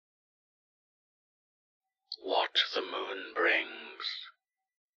what the moon brings.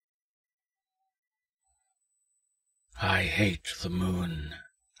 I hate the moon.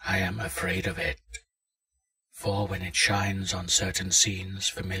 I am afraid of it. For when it shines on certain scenes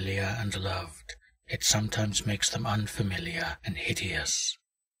familiar and loved, it sometimes makes them unfamiliar and hideous.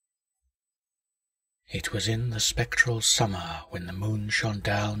 It was in the spectral summer when the moon shone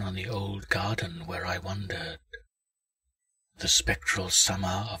down on the old garden where I wandered. The spectral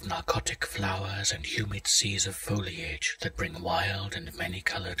summer of narcotic flowers and humid seas of foliage that bring wild and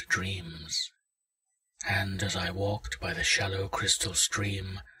many-coloured dreams. And as I walked by the shallow crystal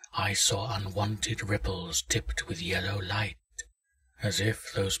stream, I saw unwonted ripples tipped with yellow light, as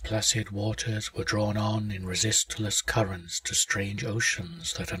if those placid waters were drawn on in resistless currents to strange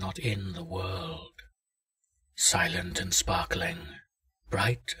oceans that are not in the world. Silent and sparkling,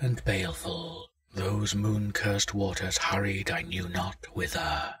 bright and baleful, those moon-cursed waters hurried I knew not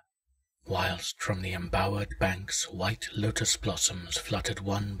whither, whilst from the embowered banks white lotus blossoms fluttered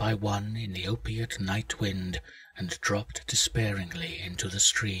one by one in the opiate night wind and dropped despairingly into the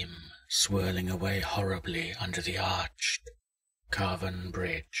stream, swirling away horribly under the arched, carven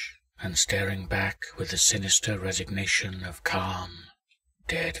bridge, and staring back with the sinister resignation of calm,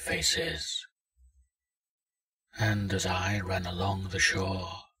 dead faces. And as I ran along the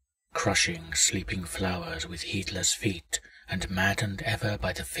shore, crushing sleeping flowers with heedless feet, and maddened ever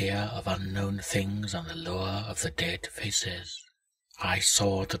by the fear of unknown things on the lure of the dead faces, I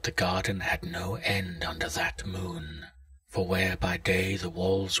saw that the garden had no end under that moon, for where by day the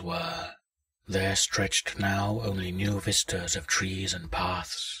walls were, there stretched now only new vistas of trees and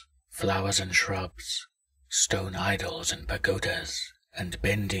paths, flowers and shrubs, stone idols and pagodas, and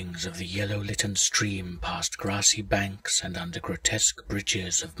bendings of the yellow-litten stream past grassy banks and under grotesque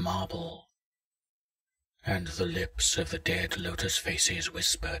bridges of marble. And the lips of the dead lotus faces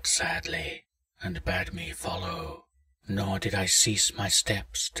whispered sadly, and bade me follow, nor did I cease my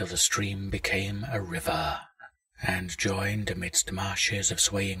steps till the stream became a river, and joined amidst marshes of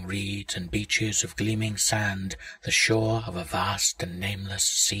swaying reeds and beaches of gleaming sand the shore of a vast and nameless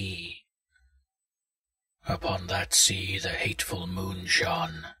sea. Upon that sea the hateful moon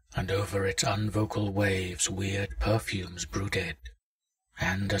shone, and over its unvocal waves weird perfumes brooded,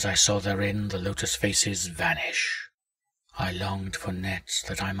 and as I saw therein the lotus faces vanish, I longed for nets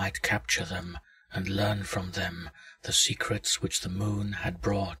that I might capture them and learn from them the secrets which the moon had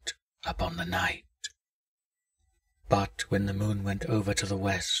brought upon the night. But when the moon went over to the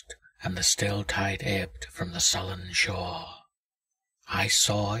west, and the still tide ebbed from the sullen shore, I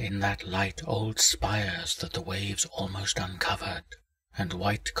saw in that light old spires that the waves almost uncovered, and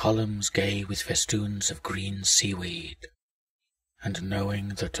white columns gay with festoons of green seaweed. And knowing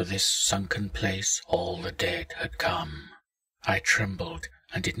that to this sunken place all the dead had come, I trembled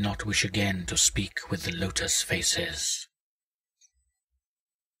and did not wish again to speak with the lotus faces.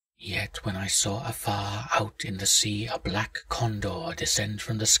 Yet when I saw afar out in the sea a black condor descend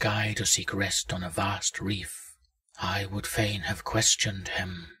from the sky to seek rest on a vast reef, I would fain have questioned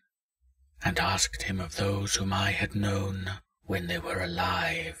him, and asked him of those whom I had known when they were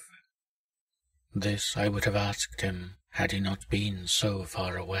alive. This I would have asked him had he not been so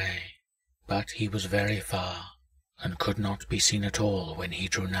far away, but he was very far, and could not be seen at all when he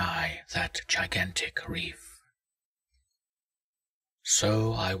drew nigh that gigantic reef.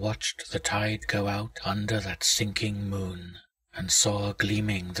 So I watched the tide go out under that sinking moon, and saw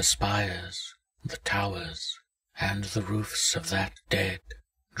gleaming the spires, the towers, and the roofs of that dead,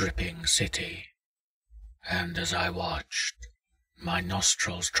 dripping city. And as I watched, my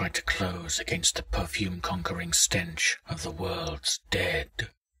nostrils tried to close against the perfume-conquering stench of the world's dead.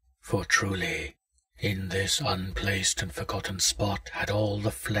 For truly, in this unplaced and forgotten spot had all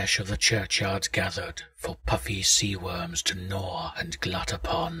the flesh of the churchyards gathered for puffy sea-worms to gnaw and glut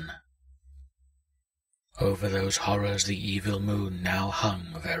upon. Over those horrors the evil moon now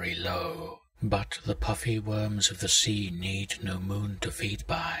hung very low, but the puffy worms of the sea need no moon to feed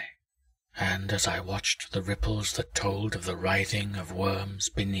by, and as I watched the ripples that told of the writhing of worms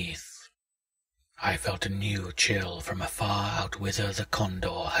beneath, I felt a new chill from afar out whither the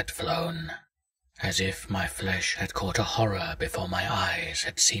condor had flown, as if my flesh had caught a horror before my eyes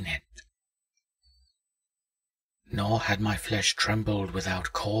had seen it. Nor had my flesh trembled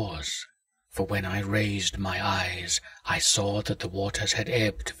without cause, for when I raised my eyes, I saw that the waters had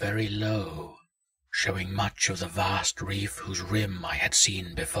ebbed very low, showing much of the vast reef whose rim I had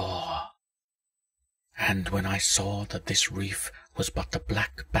seen before. And when I saw that this reef was but the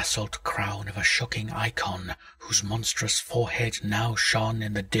black basalt crown of a shocking icon, whose monstrous forehead now shone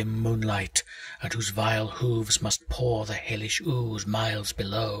in the dim moonlight, and whose vile hooves must pour the hellish ooze miles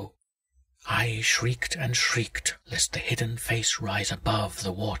below, I shrieked and shrieked, lest the hidden face rise above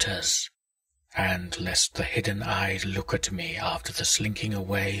the waters, and lest the hidden-eyed look at me after the slinking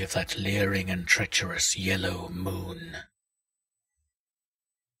away of that leering and treacherous yellow moon.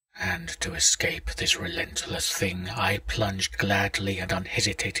 And to escape this relentless thing, I plunged gladly and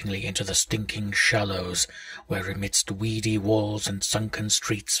unhesitatingly into the stinking shallows, where amidst weedy walls and sunken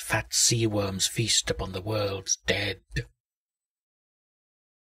streets fat sea-worms feast upon the world's dead.